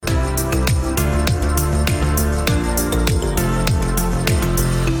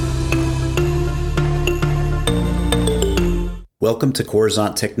Welcome to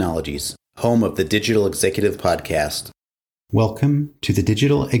Coruzant Technologies, home of the Digital Executive Podcast. Welcome to the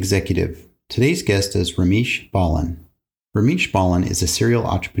Digital Executive. Today's guest is Ramesh Balan. Ramesh Balan is a serial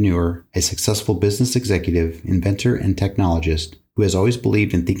entrepreneur, a successful business executive, inventor, and technologist who has always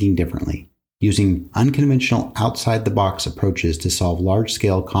believed in thinking differently, using unconventional outside-the-box approaches to solve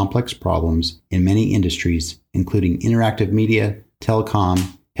large-scale complex problems in many industries, including interactive media,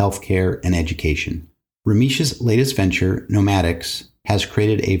 telecom, healthcare, and education. Ramesh's latest venture, Knomadix, has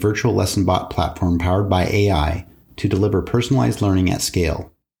created a virtual lesson bot platform powered by AI to deliver personalized learning at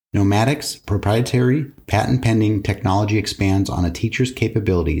scale. Knomadix's proprietary, patent-pending technology expands on a teacher's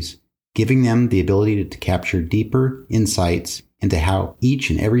capabilities, giving them the ability to capture deeper insights into how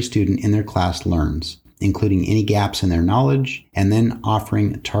each and every student in their class learns, including any gaps in their knowledge, and then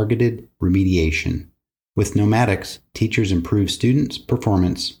offering targeted remediation. With Knomadix, teachers improve students'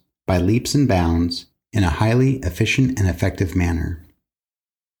 performance by leaps and bounds in a highly efficient and effective manner.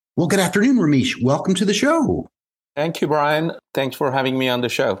 Well, good afternoon, Ramesh. Welcome to the show. Thank you, Brian. Thanks for having me on the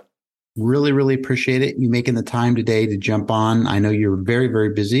show. Really appreciate it. You making the time today to jump on. I know you're very,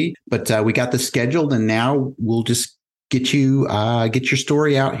 very busy, but we got this scheduled, and now we'll just get your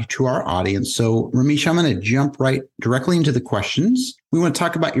story out to our audience. So, Ramesh, I'm going to jump right directly into the questions. We want to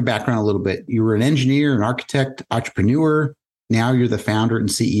talk about your background a little bit. You were an engineer, an architect, entrepreneur. Now you're the founder and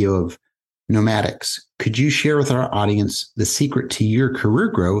CEO of Knomadix. Could you share with our audience the secret to your career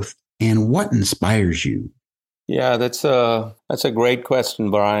growth and what inspires you? Yeah, that's a great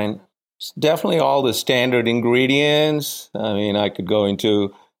question, Brian. It's definitely all the standard ingredients. I mean, I could go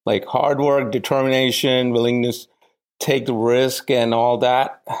into like hard work, determination, willingness, take the risk and all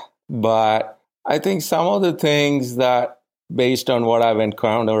that. But I think some of the things that, based on what I've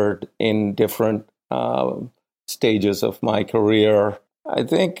encountered in different stages of my career, I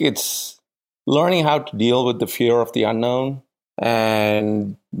think it's learning how to deal with the fear of the unknown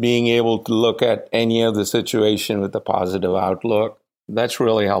and being able to look at any of the situation with a positive outlook. That's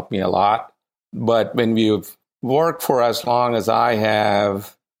really helped me a lot. But when you've worked for as long as I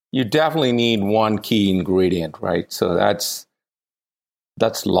have, you definitely need one key ingredient, right? So that's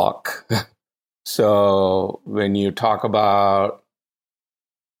luck. So when you talk about,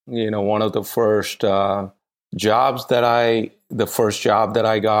 one of the first jobs that I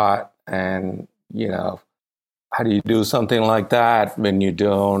got, and, how do you do something like that when you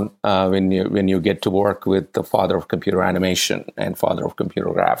don't, when you get to work with the father of computer animation and father of computer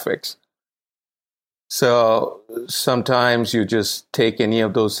graphics? So sometimes you just take any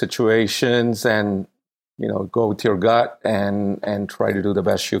of those situations and, go with your gut and try to do the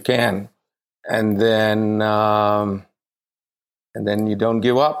best you can. And then you don't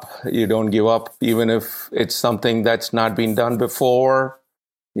give up. You don't give up even if it's something that's not been done before.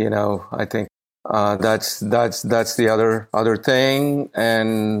 I think that's the other thing,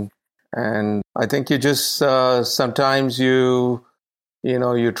 and I think you just sometimes you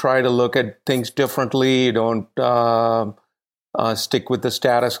try to look at things differently. You don't stick with the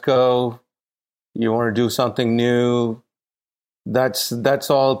status quo. You want to do something new. That's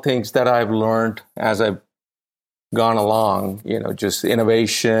all things that I've learned as I've gone along. Just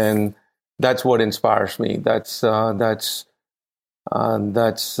innovation. That's what inspires me. That's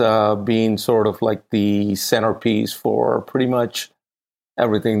been sort of like the centerpiece for pretty much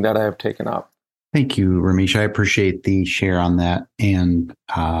everything that I have taken up. Thank you, Ramesh. I appreciate the share on that. And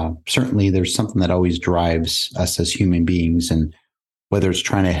certainly there's something that always drives us as human beings. And whether it's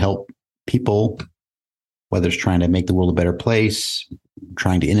trying to help people, whether it's trying to make the world a better place,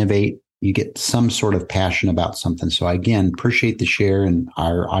 trying to innovate, you get some sort of passion about something. So again, appreciate the share, and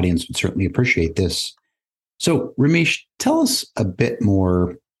our audience would certainly appreciate this. So, Ramesh, tell us a bit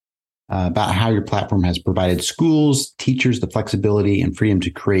more about how your platform has provided schools, teachers the flexibility and freedom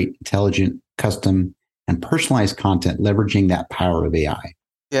to create intelligent, custom, and personalized content, leveraging that power of AI.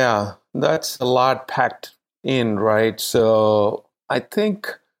 Yeah, that's a lot packed in, right? So I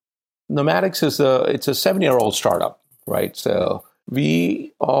think Knomadix it's a 7-year-old startup, right? So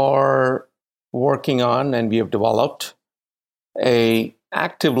we are working on, and we have developed a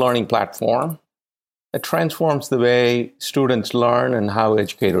active learning platform. It transforms the way students learn and how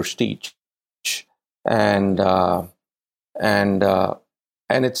educators teach, and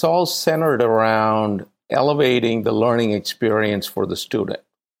it's all centered around elevating the learning experience for the student.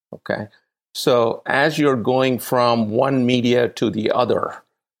 Okay, so as you're going from one media to the other,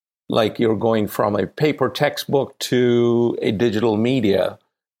 like you're going from a paper textbook to a digital media,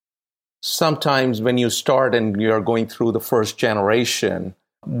 sometimes when you start and you're going through the first generation,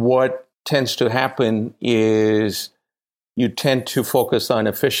 what tends to happen is you tend to focus on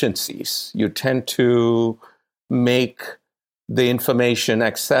efficiencies. You tend to make the information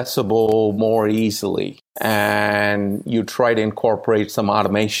accessible more easily. And you try to incorporate some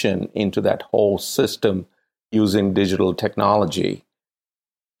automation into that whole system using digital technology.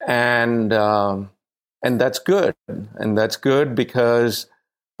 And that's good. And that's good because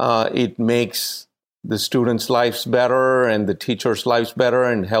it makes the students' lives better and the teachers' lives better,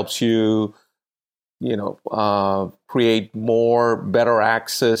 and helps you, create better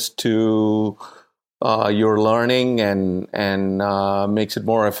access to your learning, and makes it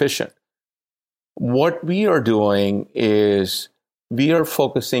more efficient. What we are doing is we are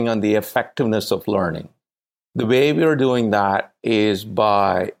focusing on the effectiveness of learning. The way we are doing that is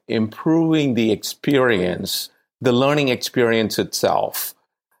by improving the experience, the learning experience itself.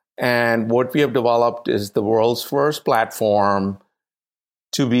 And what we have developed is the world's first platform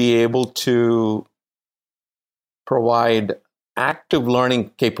to be able to provide active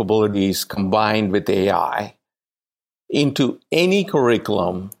learning capabilities combined with AI into any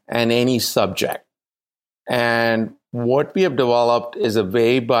curriculum and any subject. And what we have developed is a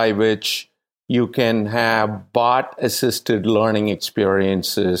way by which you can have bot-assisted learning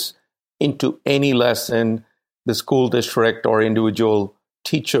experiences into any lesson the school district or individual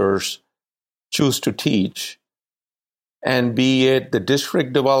teachers choose to teach, and be it the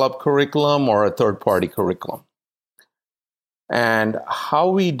district-developed curriculum or a third-party curriculum. And how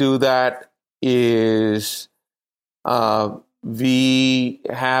we do that is we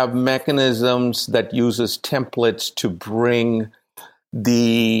have mechanisms that uses templates to bring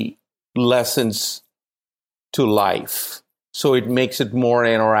the lessons to life. So it makes it more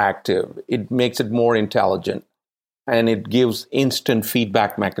interactive, it makes it more intelligent, and it gives instant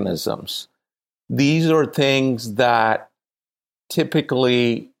feedback mechanisms. These are things that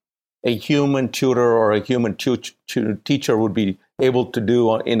typically a human tutor or a human teacher would be able to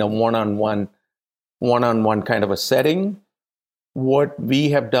do in a one-on-one kind of a setting. What we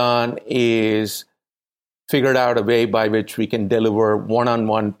have done is figured out a way by which we can deliver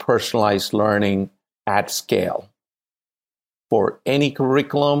one-on-one personalized learning at scale for any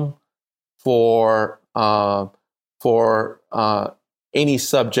curriculum, for any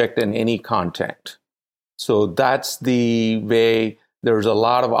subject and any content. So that's the way. There's a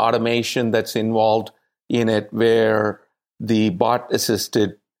lot of automation that's involved in it, where the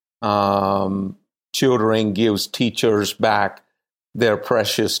bot-assisted tutoring gives teachers back their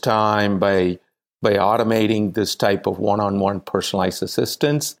precious time by automating this type of one-on-one personalized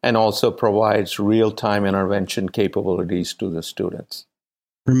assistance, and also provides real-time intervention capabilities to the students.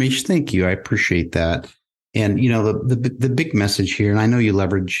 Ramesh, thank you. I appreciate that. And, the big message here, and I know you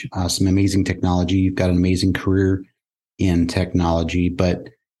leverage some amazing technology. You've got an amazing career in technology, but,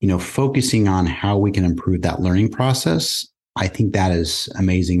 focusing on how we can improve that learning process, I think that is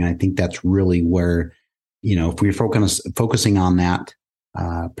amazing. I think that's really where, if we're focusing on that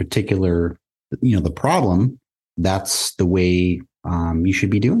particular, the problem, that's the way you should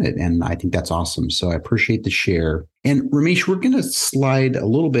be doing it. And I think that's awesome. So I appreciate the share. And Ramesh, we're going to slide a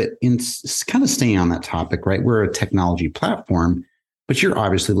little bit in, kind of staying on that topic, right? We're a technology platform, but you're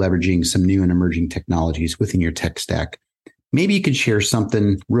obviously leveraging some new and emerging technologies within your tech stack. Maybe you could share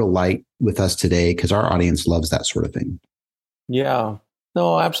something real light with us today, because our audience loves that sort of thing. Yeah,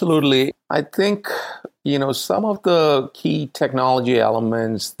 no, absolutely. I think, some of the key technology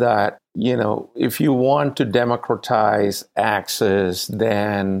elements that, if you want to democratize access,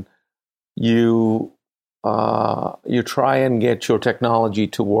 then you try and get your technology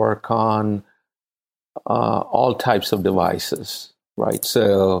to work on all types of devices, right?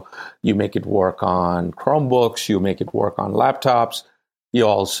 So you make it work on Chromebooks, you make it work on laptops, you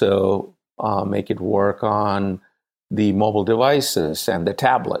also make it work on the mobile devices and the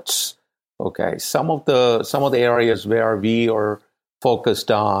tablets. Okay, some of the areas where we are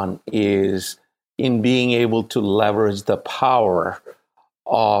focused on is in being able to leverage the power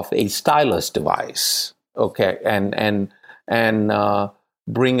of a stylus device. Okay, and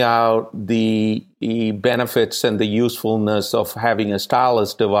bring out the benefits and the usefulness of having a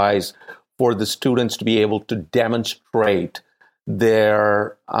stylus device for the students to be able to demonstrate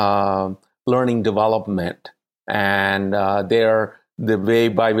their learning development and the way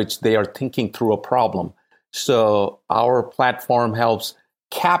by which they are thinking through a problem. So our platform helps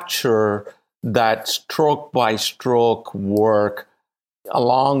capture that stroke by stroke work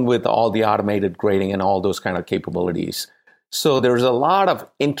along with all the automated grading and all those kind of capabilities. So there's a lot of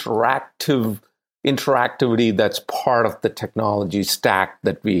interactivity that's part of the technology stack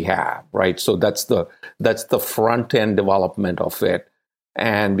that we have, right? So that's the front end development of it.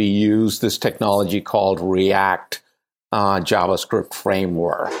 And we use this technology called React JavaScript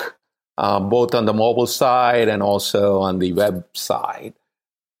framework. both on the mobile side and also on the web side.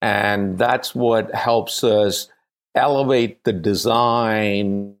 And that's what helps us elevate the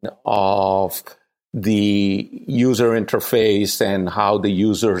design of the user interface and how the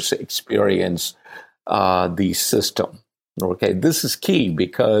users experience the system. Okay, this is key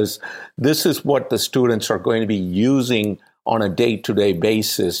because this is what the students are going to be using on a day-to-day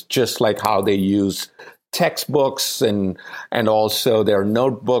basis, just like how they use textbooks and also their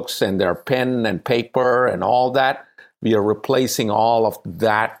notebooks and their pen and paper and all that. We are replacing all of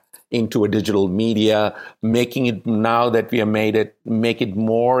that into a digital media, making it, now that we have make it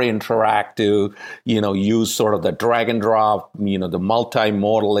more interactive, use sort of the drag and drop, the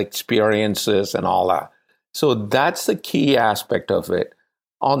multimodal experiences and all that. So that's the key aspect of it.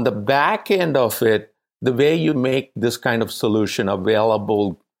 On the back end of it, the way you make this kind of solution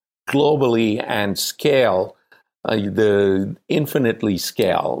available globally and scale, the infinitely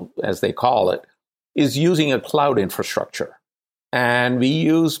scale, as they call it, is using a cloud infrastructure. And we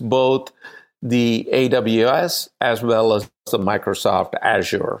use both the AWS as well as the Microsoft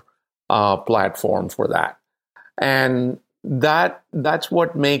Azure platform for that. And that's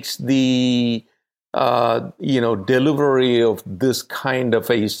what makes the delivery of this kind of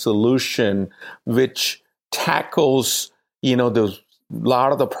a solution, which tackles, a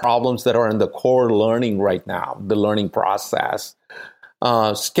lot of the problems that are in the core learning right now, the learning process,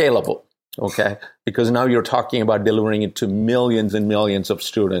 scalable. Okay, because now you're talking about delivering it to millions and millions of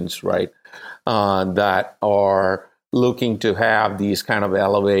students, right? That are looking to have these kind of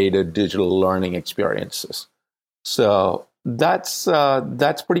elevated digital learning experiences. So that's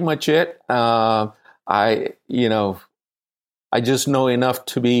pretty much it. I just know enough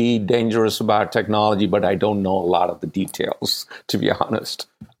to be dangerous about technology, but I don't know a lot of the details, to be honest.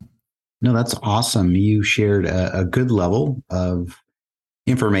 No, that's awesome. You shared a good level of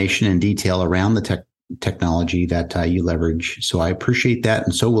information and detail around the technology that you leverage. So I appreciate that,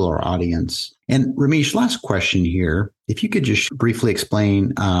 and so will our audience. And Ramesh, last question here. If you could just briefly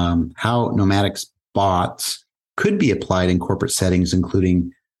explain how Knomadix bots could be applied in corporate settings,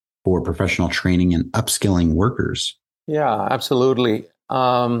 including for professional training and upskilling workers. Yeah, absolutely.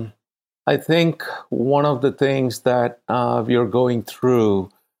 I think one of the things that we are going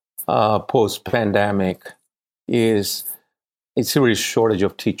through post-pandemic is a serious shortage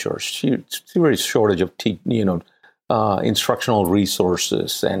of teachers, serious shortage of instructional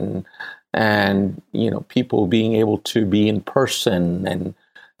resources, and people being able to be in person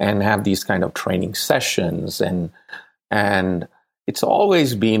and have these kind of training sessions, and it's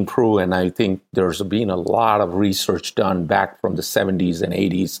always been proven. I think there's been a lot of research done back from the 70s and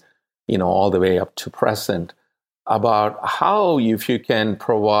 80s, all the way up to present, about how if you can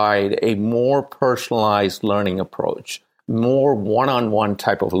provide a more personalized learning approach, more one-on-one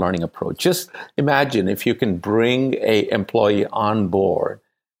type of learning approach. Just imagine if you can bring an employee on board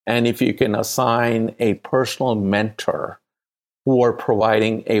and if you can assign a personal mentor who are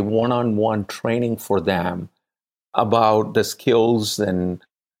providing a one-on-one training for them about the skills and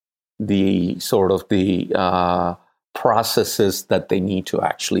the sort of the processes that they need to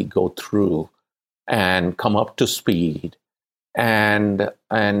actually go through and come up to speed, and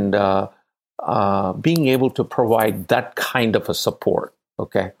being able to provide that kind of a support,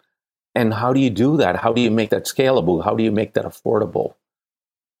 okay? And how do you do that? How do you make that scalable? How do you make that affordable?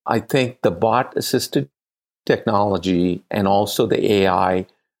 I think the bot-assisted technology and also the AI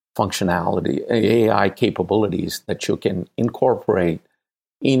functionality, AI capabilities that you can incorporate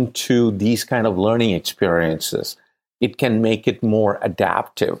into these kind of learning experiences, it can make it more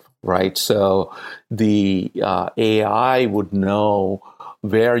adaptive, right? So the AI would know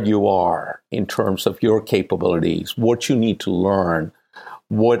where you are in terms of your capabilities, what you need to learn,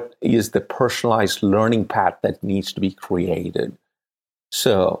 what is the personalized learning path that needs to be created.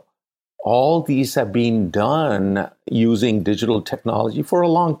 So all these have been done using digital technology for a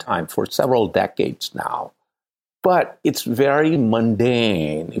long time, for several decades now. But it's very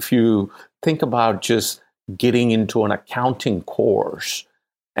mundane. If you think about just getting into an accounting course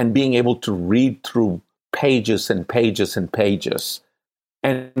and being able to read through pages and pages and pages,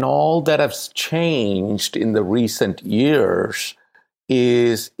 and all that has changed in the recent years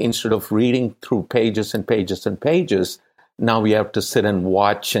is instead of reading through pages and pages and pages, now we have to sit and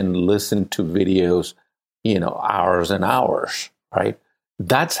watch and listen to videos, hours and hours, right?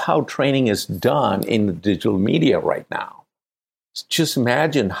 That's how training is done in the digital media right now. Just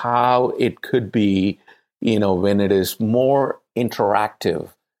imagine how it could be, when it is more interactive.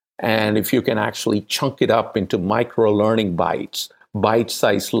 And if you can actually chunk it up into micro learning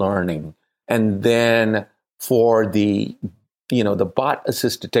bite-sized learning, and then for the the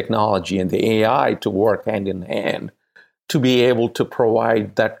bot-assisted technology and the AI to work hand in hand to be able to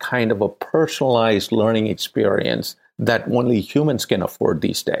provide that kind of a personalized learning experience that only humans can afford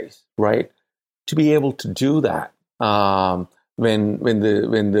these days, right? To be able to do that when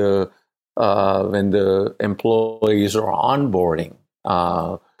the employees are onboarding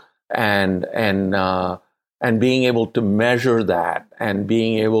and being able to measure that and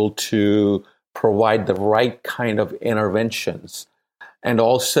being able to provide the right kind of interventions. And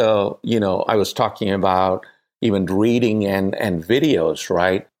also, I was talking about even reading and videos,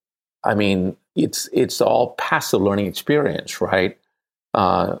 right? I mean, it's all passive learning experience, right?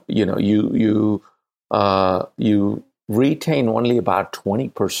 You retain only about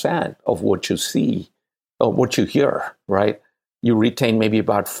 20% of what you see, of what you hear, right? You retain maybe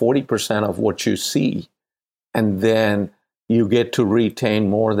about 40% of what you see, and then you get to retain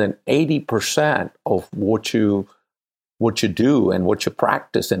more than 80% of what you do and what you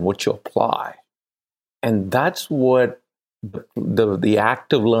practice and what you apply. And that's what the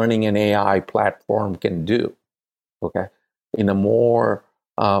active learning and AI platform can do, okay, in a more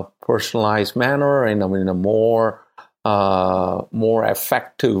personalized manner and in a more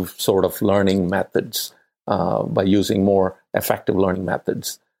effective sort of learning methods by using more effective learning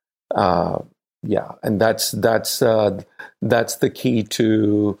methods. And that's the key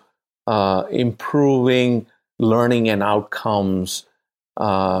to improving learning and outcomes.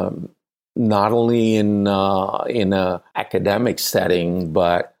 Not only in a academic setting,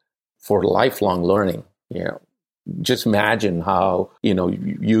 but for lifelong learning. Just imagine how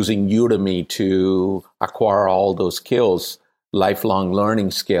using Udemy to acquire all those skills, lifelong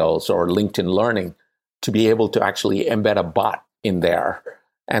learning skills, or LinkedIn Learning, to be able to actually embed a bot in there,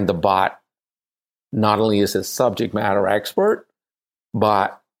 and the bot not only is a subject matter expert,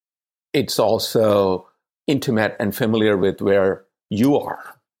 but it's also intimate and familiar with where you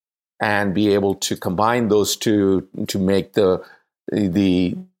are, and be able to combine those two to make the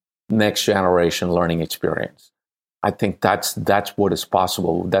next generation learning experience. I think that's what is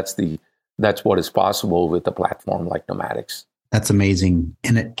possible. That's what is possible with a platform like Knomadix. That's amazing,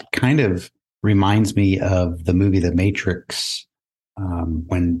 and it kind of reminds me of the movie The Matrix,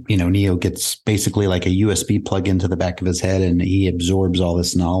 when Neo gets basically like a USB plug into the back of his head, and he absorbs all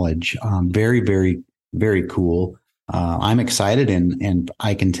this knowledge. Very, very, very cool. I'm excited, and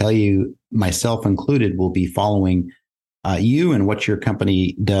I can tell you, myself included, will be following you and what your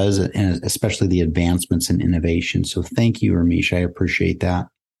company does, and especially the advancements in innovation. So thank you, Ramesh. I appreciate that.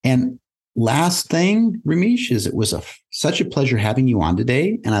 And last thing, Ramesh, is it was such a pleasure having you on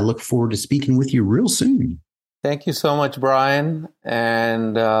today, and I look forward to speaking with you real soon. Thank you so much, Brian.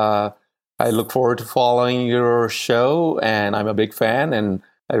 And I look forward to following your show, and I'm a big fan, and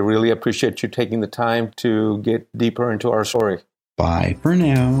I really appreciate you taking the time to get deeper into our story. Bye for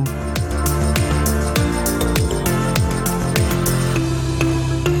now.